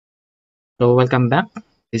So, welcome back.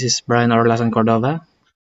 This is Brian Orlasan Cordova.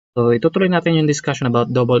 So, itutuloy natin yung discussion about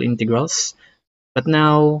double integrals. But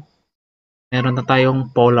now, meron na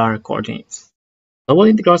tayong polar coordinates. Double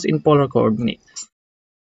integrals in polar coordinates.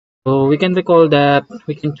 So, we can recall that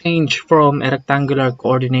we can change from a rectangular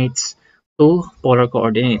coordinates to polar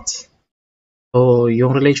coordinates. So,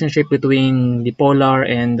 yung relationship between the polar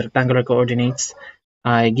and rectangular coordinates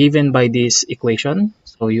ay given by this equation.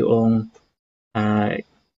 So, yung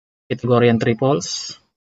Pythagorean triples.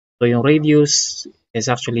 So yung radius is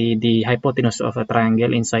actually the hypotenuse of a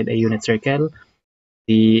triangle inside a unit circle.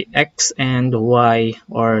 The x and y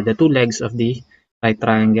are the two legs of the right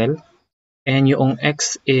triangle. And yung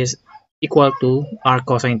x is equal to r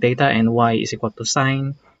cosine theta and y is equal to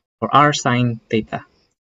sine or r sine theta.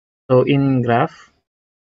 So in graph,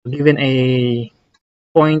 given a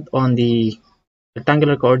point on the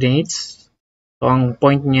rectangular coordinates, so ang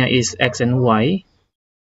point niya is x and y.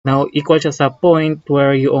 Now, equal siya sa point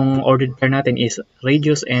where yung ordered pair natin is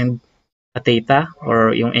radius and a theta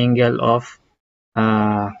or yung angle of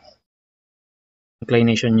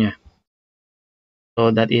inclination niya. So,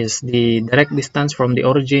 that is the direct distance from the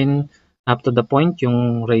origin up to the point,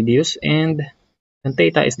 yung radius, and yung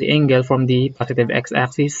theta is the angle from the positive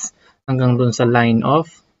x-axis hanggang dun sa line of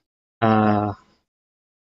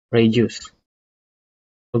radius.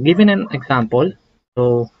 So, given an example,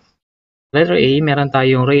 so letter A, meron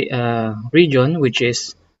tayong region which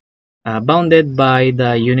is bounded by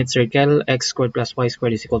the unit circle x squared plus y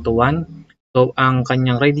squared is equal to 1. So, ang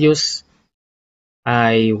kanyang radius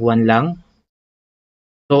ay 1 lang.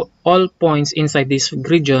 So, all points inside this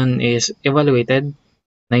region is evaluated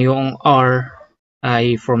na yung r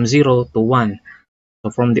ay from 0 to 1.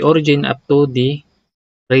 So, from the origin up to the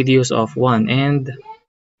radius of 1. And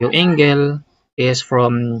yung angle is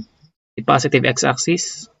from the positive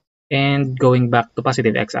x-axis and going back to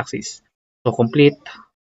positive x-axis. So, complete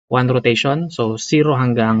one rotation. So, 0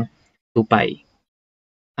 hanggang 2 pi.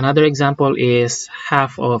 Another example is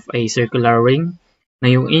half of a circular ring na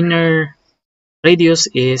yung inner radius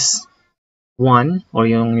is 1 or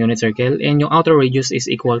yung unit circle and yung outer radius is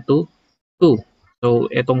equal to 2. So,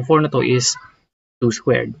 itong 4 na to is 2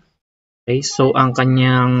 squared. Okay, so ang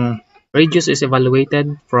kanyang radius is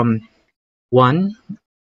evaluated from 1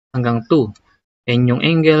 hanggang 2. And yung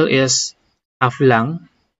angle is half lang,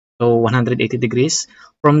 so 180 degrees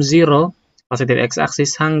from 0, positive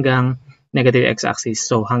x-axis hanggang negative x-axis,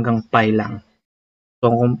 so hanggang pi lang.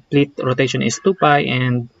 So complete rotation is 2 pi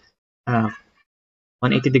and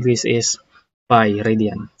 180 degrees is pi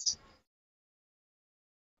radians.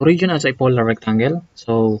 Region as a polar rectangle.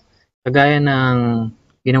 So kagaya ng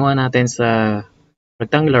ginawa natin sa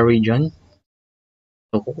rectangular region,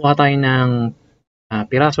 so kukuha tayo ng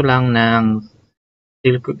piraso lang ng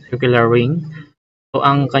circular ring. So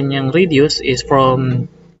ang kanyang radius is from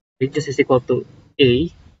radius is equal to A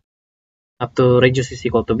up to radius is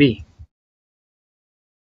equal to B.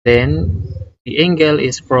 Then the angle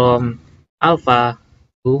is from alpha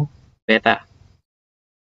to beta.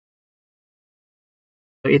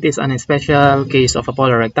 So it is an special case of a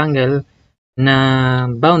polar rectangle na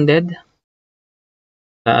bounded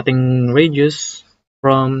sa ating radius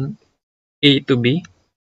from A to B.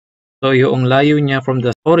 So yung layo niya from the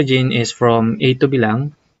origin is from A to B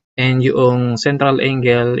lang and yung central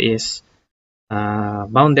angle is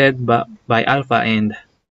bounded by alpha and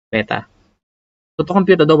beta. So to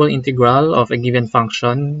compute the double integral of a given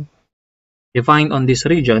function defined on this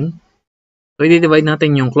region, so i-divide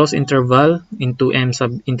natin yung closed interval into m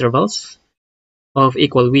sub-intervals of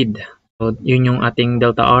equal width. So yun yung ating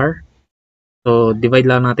delta r. So divide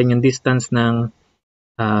lang natin yung distance ng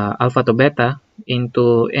alpha to beta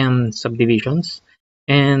into m subdivisions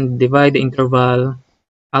and divide the interval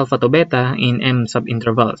alpha to beta in m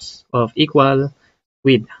subintervals of equal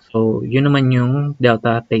width. So yun naman yung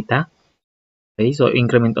delta theta. Okay, so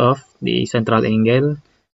increment of the central angle.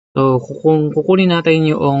 So kung kukunin natin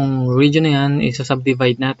yung region na yan,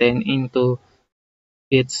 isa-subdivide natin into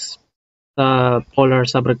its polar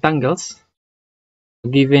subrectangles.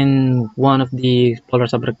 Given one of the polar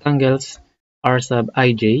subrectangles, r sub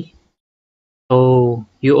ij. So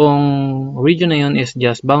yung region na yun is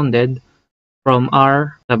just bounded from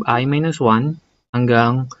r sub I minus 1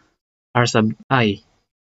 hanggang r sub I.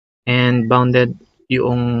 And bounded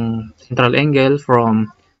yung central angle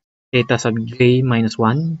from theta sub j minus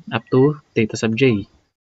 1 up to theta sub j.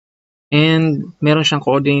 And meron siyang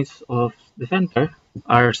coordinates of the center,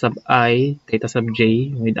 r sub I, theta sub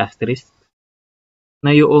j with asterisk,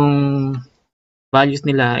 na yung values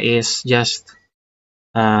nila is just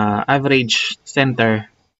average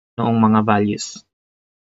center noong mga values.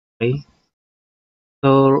 Okay?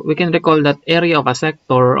 So we can recall that area of a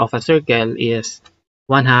sector of a circle is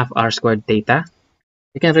 1/2 r squared theta.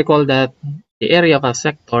 We can recall that the area of a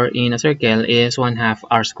sector in a circle is 1/2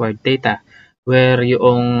 r squared theta, where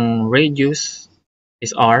yung radius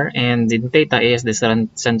is r and the theta is the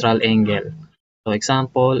central angle. So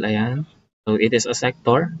example, ayan. So it is a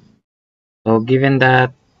sector. So given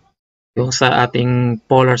that yung sa ating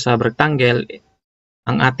polar subrectangle,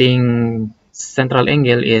 ang ating central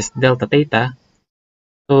angle is delta theta.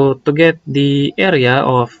 So to get the area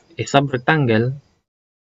of a subrectangle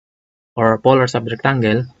or polar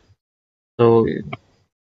subrectangle, so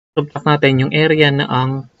subtract natin yung area na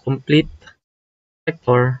ang complete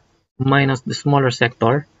sector minus the smaller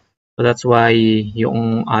sector. So that's why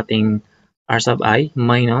yung ating r sub I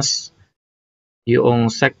minus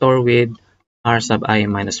yung sector with r sub I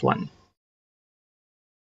minus 1.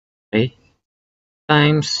 Okay?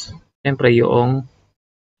 Times, siyempre yung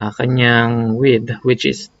kanyang width, which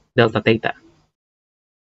is delta theta,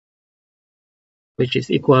 which is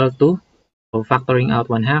equal to, so factoring out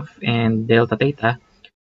 1/2 and delta theta,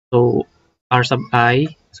 so r sub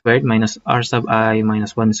I squared minus r sub I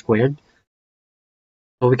minus 1 squared.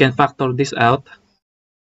 So we can factor this out.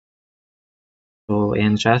 So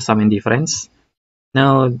ayan siya, sum and difference.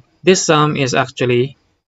 Now, this sum is actually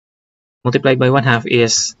multiplied by 1/2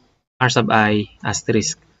 is r sub I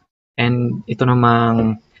asterisk. And ito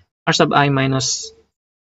namang r sub I minus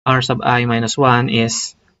r sub I minus 1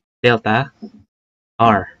 is delta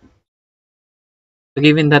r. So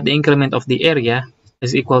given that the increment of the area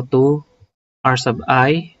is equal to r sub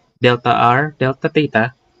I delta r delta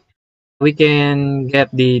theta, we can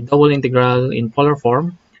get the double integral in polar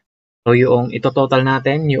form. So yung ito-total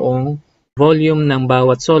natin yung volume ng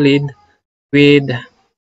bawat solid with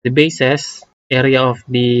the bases, area of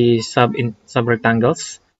the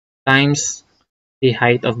subrectangles times the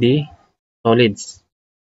height of the solids.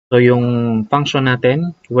 So yung function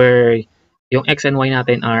natin where yung x and y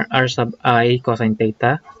natin are r sub I cosine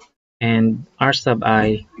theta and r sub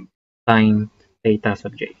I sine theta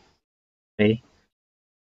sub j. Okay?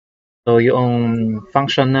 So yung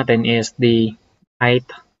function natin is the height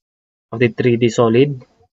of the 3D solid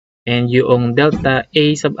and yung delta A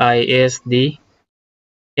sub I is the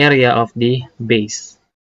area of the base.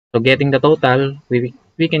 So getting the total,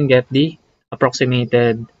 we can get the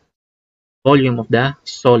approximated volume of the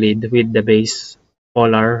solid with the base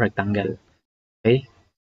polar rectangle. Okay?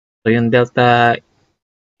 So yung delta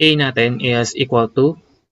A natin is equal to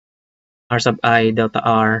r sub I delta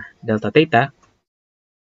r delta theta.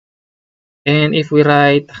 And if we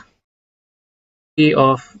write P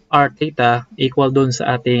of r theta equal dun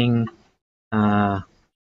sa ating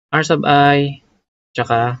r sub I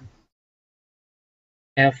tsaka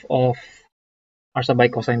f of r sub I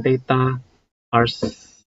cosine theta, r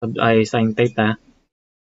sub I sine theta,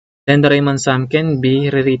 then the Riemann sum can be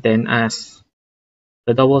rewritten as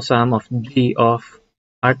the double sum of g of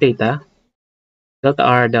r theta delta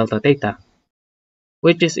r delta theta,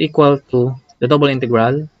 which is equal to the double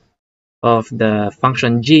integral of the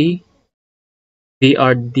function g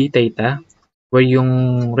dr d theta, where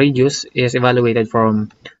yung radius is evaluated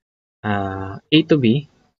from a to b.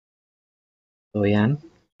 So yan.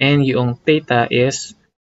 And yung theta is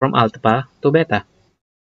from alpha to beta.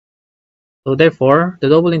 So therefore, the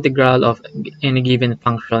double integral of any given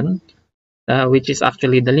function, which is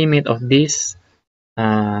actually the limit of this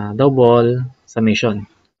double summation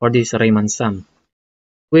or this Riemann sum,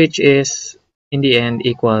 which is in the end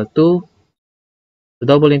equal to the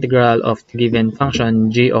double integral of the given function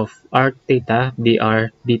g of r theta dr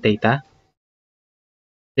d theta.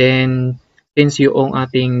 Then, since yung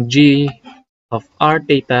ating g of r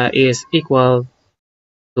theta is equal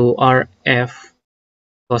to rf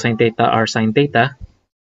cosine theta r sine theta,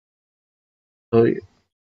 so you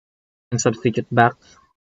can substitute back.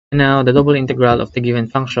 And now, the double integral of the given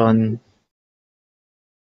function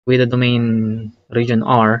with the domain region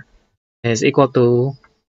r is equal to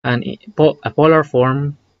a polar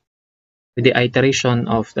form with the iteration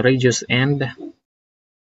of the radius and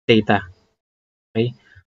theta. Okay?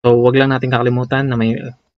 So, wag lang natin kakalimutan na may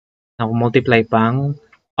multiply pang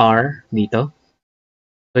r dito.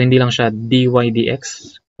 So, hindi lang siya dy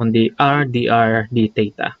dx, kundi r dr d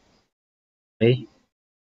theta. Okay?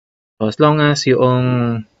 So, as long as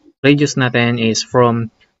yung radius natin is from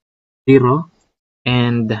 0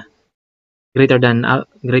 and greater than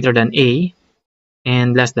a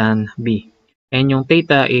and less than b. And yung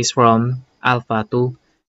theta is from alpha to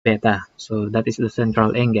beta. So that is the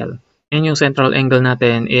central angle. And yung central angle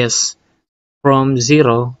natin is from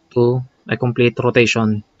 0 to a complete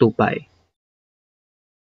rotation 2 pi.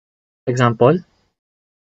 Example,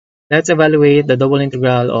 Let's evaluate the double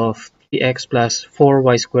integral of 3x plus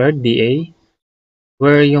 4y squared dA,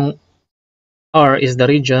 where yung R is the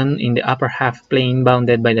region in the upper half plane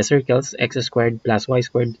bounded by the circles x squared plus y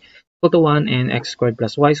squared equal to 1 and x squared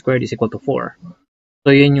plus y squared is equal to 4.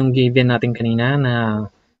 So yun yung given natin kanina na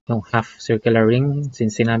yung half circular ring,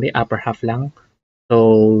 since sinabi upper half lang.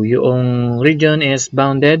 So yung region is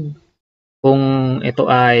bounded kung ito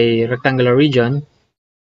ay rectangular region.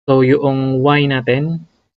 So yung y natin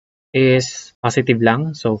is positive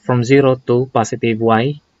lang. So from 0 to positive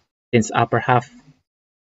y since upper half.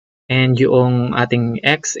 And yung ating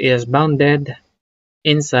x is bounded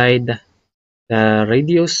inside the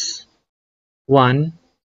radius 1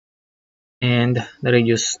 and the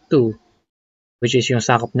radius 2, which is yung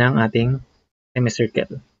sakop ng ating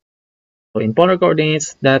semicircle. So in polar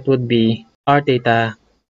coordinates, that would be r theta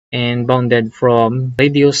and bounded from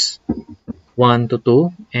radius 1 to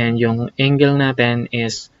 2, and yung angle natin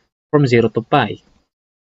is from 0 to pi.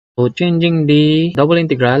 So changing the double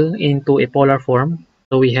integral into a polar form,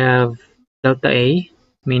 so we have delta A,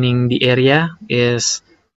 meaning the area is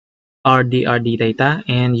r d theta,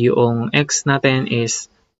 and yung x natin is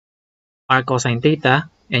r cosine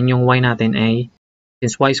theta, and yung y natin ay,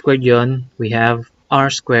 since y squared yun, we have r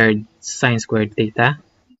squared sine squared theta.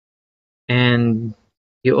 And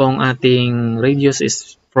yung ating radius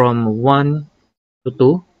is from 1 to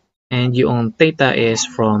 2, and yung theta is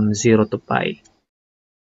from 0 to pi.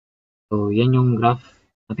 So yan yung graph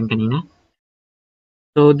natin kanina.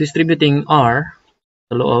 So distributing r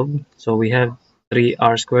sa loob, so we have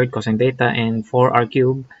 3r squared cosine theta and 4r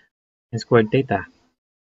cubed and squared theta.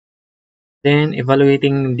 Then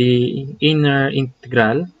evaluating the inner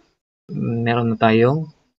integral, meron na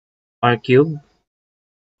tayong r cubed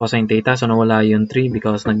cosine theta, so nawala yung 3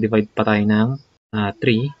 because nag-divide pa tayo ng 3.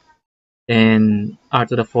 Then r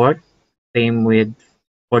to the 4th, same with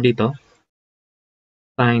 4 dito,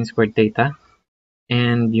 sine squared theta.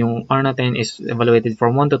 And yung r natin is evaluated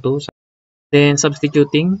from 1 to 2. Then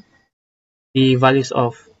substituting the values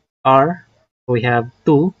of r, we have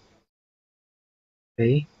 2,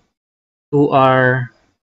 okay, 2r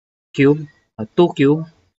cubed, 2 cubed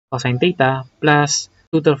cosine theta plus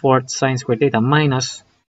 2 to the 4th sine squared theta minus,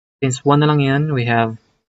 since 1 na lang yan, we have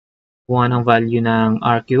 1 ang value ng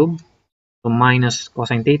r cubed, so minus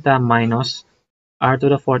cosine theta minus r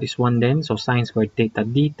to the 4th is 1 din, so sine squared theta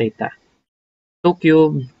d theta. 2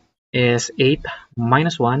 cubed is 8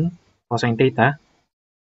 minus 1 cosine theta,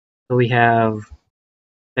 so we have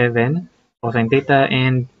 7 cosine theta,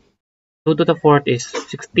 and 2 to the 4th is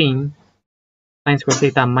 16 sine squared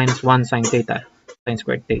theta minus 1 sine theta. Sine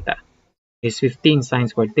squared theta is 15 sine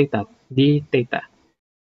squared theta d theta.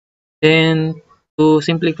 Then to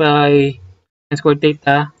simplify sine squared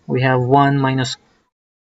theta, we have 1 minus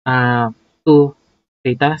 2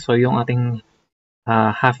 theta. So yung ating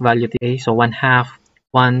half value today, so 1/2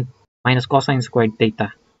 1 minus cosine squared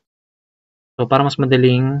theta. So para mas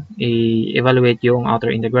madaling i-evaluate yung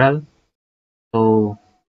outer integral, so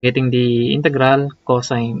getting the integral,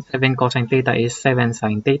 cosine 7 cosine theta is 7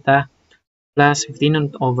 sine theta plus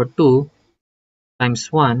 15 over 2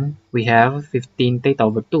 times 1, we have 15 theta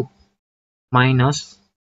over 2 minus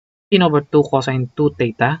 15 over 2 cosine 2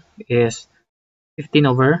 theta is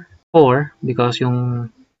 15 over 4 because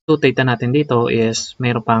yung 2 theta natin dito is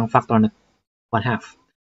mayroon pang factor na 1/2.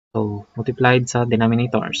 So multiplied sa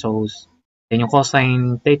denominator. So then yung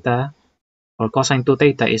cosine theta or cosine 2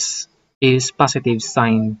 theta is positive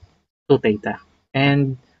sine 2 theta.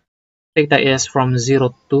 And theta is from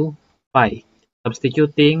 0 to pi.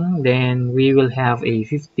 Substituting, then we will have a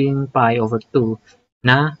 15 pi over 2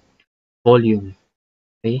 na volume.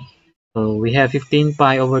 Okay? So we have 15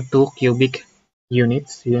 pi over 2 cubic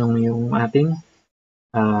units, yung ating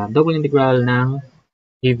double integral ng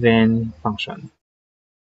given function.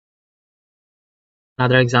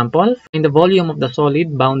 Another example, find the volume of the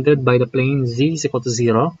solid bounded by the plane z is equal to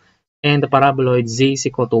 0 and the paraboloid z is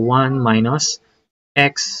equal to 1 minus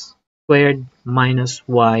x squared minus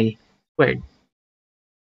y squared.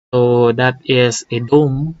 So that is a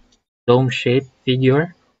dome-shaped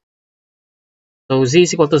figure. So z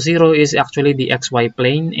is equal to 0 is actually the xy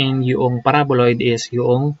plane, and yung paraboloid is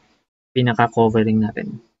yung pinaka-covering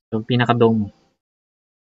natin. So pinaka-dome.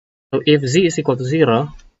 So if z is equal to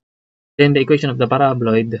 0, then the equation of the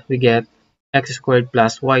paraboloid, we get x squared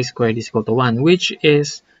plus y squared is equal to 1, which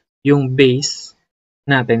is yung base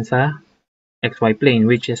natin sa xy plane,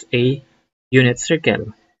 which is a unit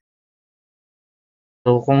circle.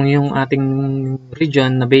 So kung yung ating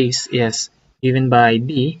region na base is given by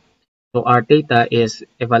d, so r theta is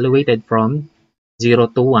evaluated from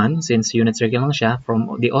 0 to 1, since unit circle lang siya,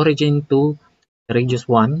 from the origin to radius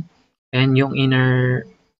 1. and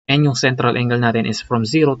yung central angle natin is from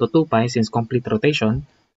 0 to 2 pi since complete rotation.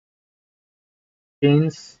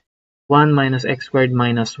 Since 1 minus x squared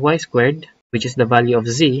minus y squared, which is the value of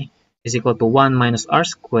z, is equal to 1 minus r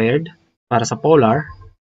squared para sa polar.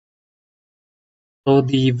 So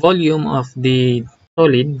the volume of the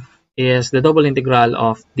solid is the double integral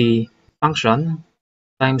of the function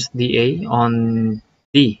times dA on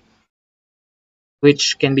d,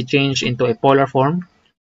 which can be changed into a polar form.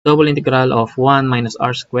 Double integral of 1 minus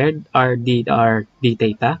r squared r d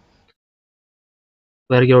theta,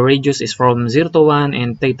 where your radius is from 0 to 1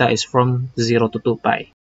 and theta is from 0 to 2 pi.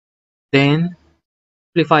 Then,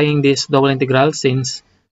 simplifying this double integral since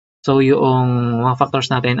yung mga factors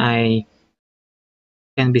natin ay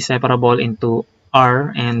can be separable into r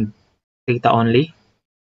and theta only.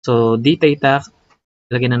 So, d theta,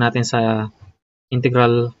 lagyan na natin sa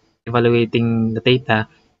integral evaluating the theta,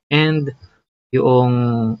 and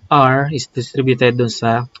yung r is distributed dun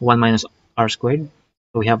sa 1 minus r squared.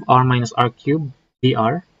 So we have r minus r cubed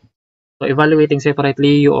dr. So evaluating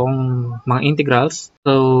separately yung mga integrals.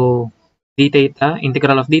 So d theta,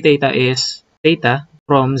 integral of d theta is theta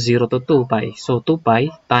from 0 to 2 pi. So 2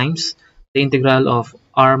 pi times the integral of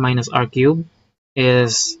r minus r cubed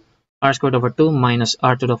is r squared over 2 minus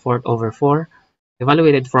r to the fourth over 4.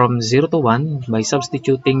 Evaluated from 0 to 1 by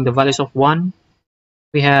substituting the values of 1,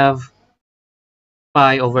 we have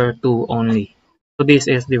pi over 2 only. So this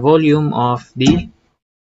is the volume of the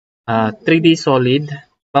 3D solid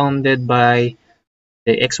bounded by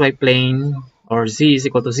the xy plane, or z is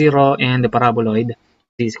equal to 0, and the paraboloid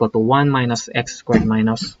z is equal to 1 minus x squared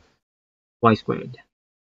minus y squared.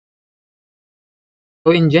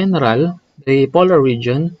 So in general, the polar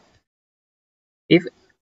region, if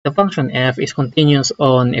the function f is continuous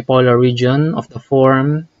on a polar region of the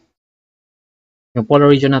form, yung polar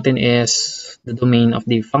region natin is the domain of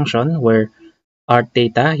the function where r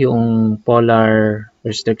theta yung polar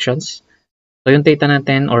restrictions. So yung theta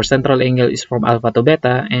natin or central angle is from alpha to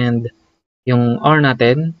beta, and yung r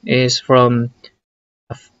natin is from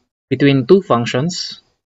between two functions,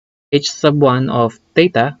 h sub 1 of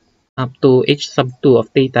theta up to h sub 2 of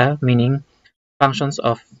theta, meaning functions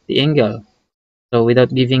of the angle. So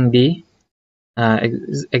without giving the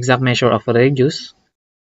exact measure of radius,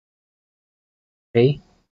 okay,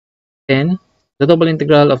 then the double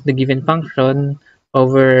integral of the given function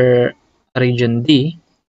over region D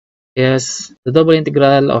is the double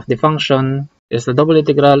integral of the function is the double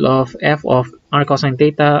integral of f of r cosine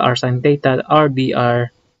theta, r sin theta, r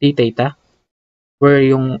dr d theta, where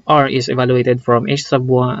yung r is evaluated from h sub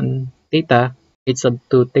 1 theta, h sub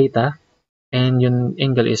 2 theta, and yung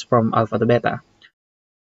angle is from alpha to beta.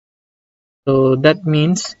 So that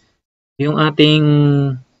means yung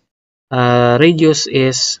ating radius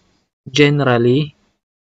is generally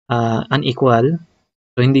unequal.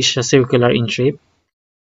 So hindi siya circular in shape.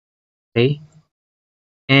 Okay?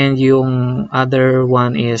 And yung other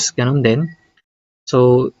one is ganun din.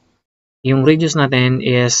 So yung radius natin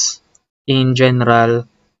is in general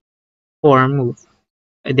form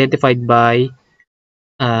identified by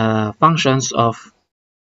functions of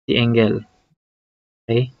the angle.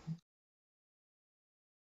 Okay?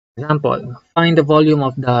 Example, find the volume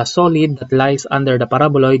of the solid that lies under the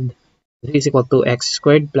paraboloid z is equal to x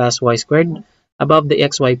squared plus y squared above the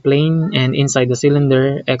xy plane, and inside the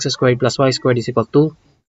cylinder x squared plus y squared is equal to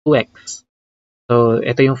 2x. So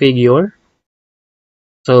ito yung figure.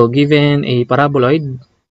 So given a paraboloid,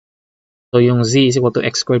 so yung z is equal to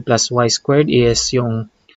x squared plus y squared is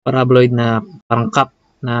yung paraboloid na parang cup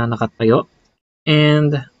na nakatayo,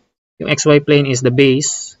 and yung xy plane is the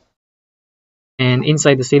base, and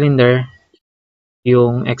inside the cylinder,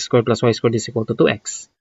 yung x squared plus y squared is equal to 2x.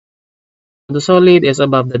 The solid is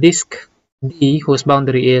above the disk D, whose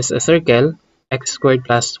boundary is a circle, x squared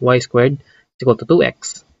plus y squared is equal to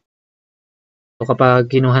 2x. So kapag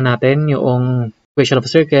kinuha natin yung equation of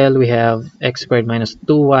a circle, we have x squared minus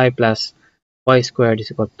 2y plus y squared is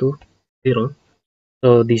equal to 0.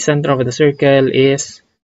 So the center of the circle is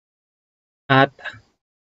at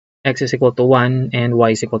x is equal to 1 and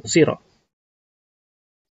y is equal to 0.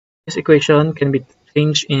 This equation can be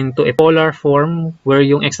changed into a polar form where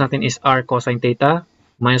yung x natin is r cosine theta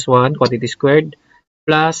minus 1 quantity squared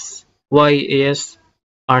plus y is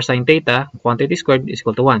r sin theta quantity squared is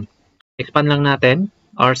equal to 1. Expand lang natin,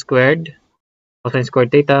 r squared cosine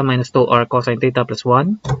squared theta minus 2r cosine theta plus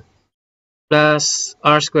 1 plus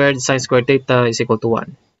r squared sin squared theta is equal to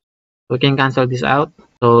 1. We can cancel this out.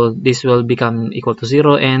 So this will become equal to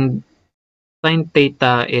 0, and sin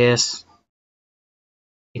theta is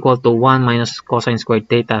equal to 1 minus cosine squared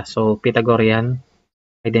theta. So Pythagorean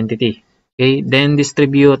identity. Okay, then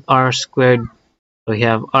distribute r squared. So we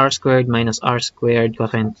have r squared minus r squared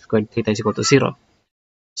cosine squared theta is equal to 0.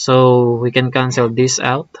 So we can cancel this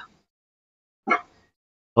out.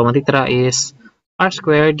 So matitira is r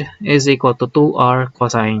squared is equal to 2r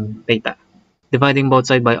cosine theta. Dividing both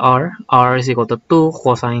sides by r is equal to 2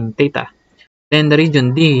 cosine theta. Then the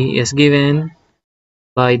region D is given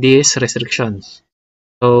by these restrictions.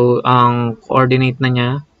 So ang coordinate na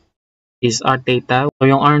niya is r theta. So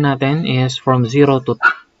yung r natin is from 0 to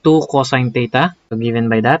 2 cosine theta. So given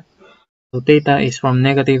by that. So theta is from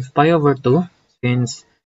negative pi over 2 since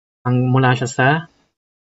mula siya sa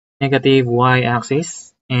negative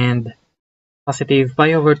y-axis and positive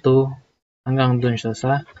pi over 2 hanggang dun siya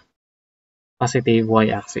sa positive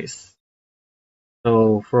y-axis.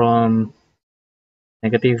 So from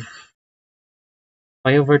negative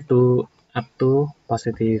pi over 2 up to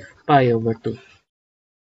positive pi over 2.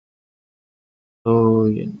 So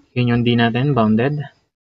yun yung D natin, bounded.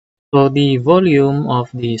 So the volume of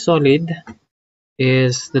the solid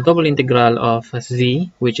is the double integral of z,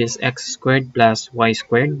 which is x squared plus y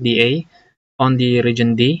squared dA on the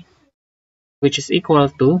region D, which is equal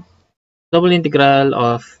to double integral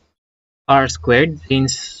of r squared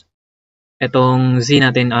since itong z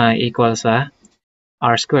natin ay equal sa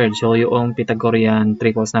r squared. So yung Pythagorean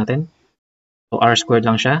triples natin. So r squared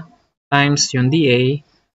lang siya times yung dA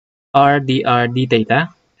r dr d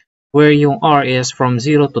theta, where yung r is from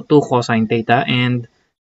 0 to 2 cosine theta and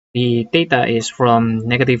the theta is from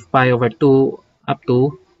negative pi over 2 up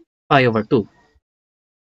to pi over 2.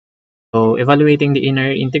 So evaluating the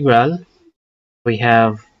inner integral, we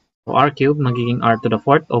have r cubed magiging r to the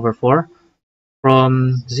 4th over 4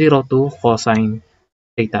 from 0 to cosine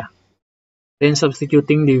theta. Then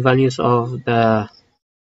substituting the values of the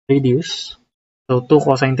radius, so 2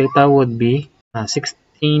 cosine theta would be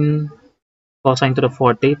 16 cosine to the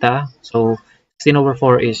 4th theta. So 16 over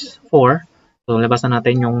 4 is 4. So labas na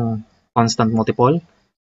natin yung constant multiple.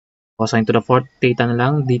 Cosine to the 4th theta na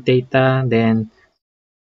lang, d theta. Then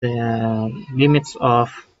the limits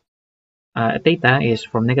of theta is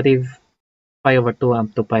from negative pi over 2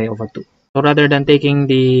 up to pi over 2. So rather than taking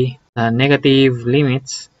the negative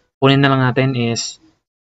limits, kunin na lang natin is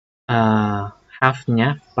half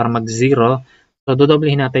niya para mag-0. So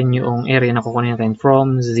dodoblehin natin yung area na kukunin natin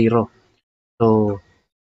from 0. So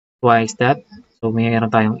twice that. So mayroon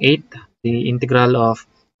tayong 8. The integral of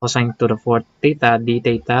cosine to the 4th theta d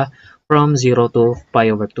theta from 0 to pi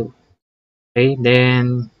over 2. Okay,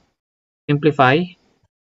 then simplify.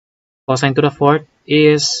 Cosine to the 4th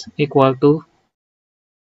is equal to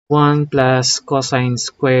 1 plus cosine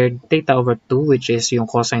squared theta over 2, which is yung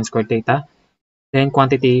cosine squared theta. Then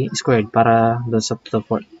quantity squared para doon sa to the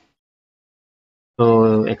 4th.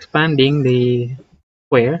 So expanding the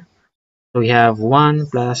square. So we have 1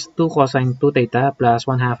 plus 2 cosine 2 theta plus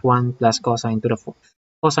 1 half 1 plus cosine to the 4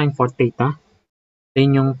 cosine 4 theta.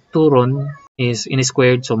 Then yung 2 ron is in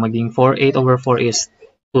squared, so maging 4. 8 over 4 is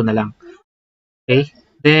 2 na lang. Okay,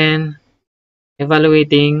 then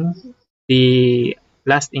evaluating the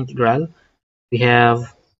last integral, we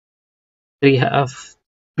have 3 half.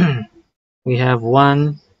 We have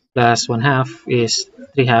 1 plus 1 half is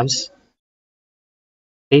 3 halves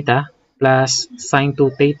theta plus sine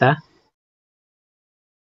 2 theta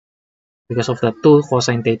because of the 2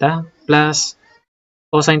 cosine theta plus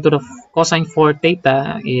cosine to the cosine 4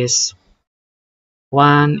 theta is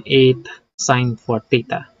 1/8 sine 4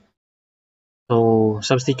 theta. So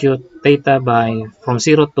substitute theta by from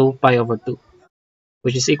 0 to pi over 2,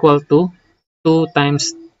 which is equal to 2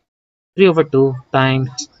 times 3 over 2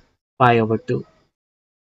 times pi over 2.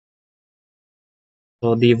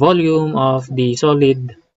 So the volume of the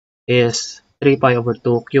solid is 3 pi over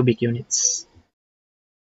 2 cubic units.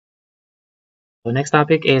 So next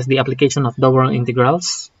topic is the application of double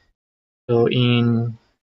integrals. So in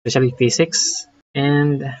especially physics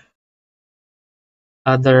and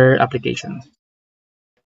other applications.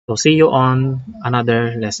 So see you on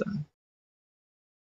another lesson.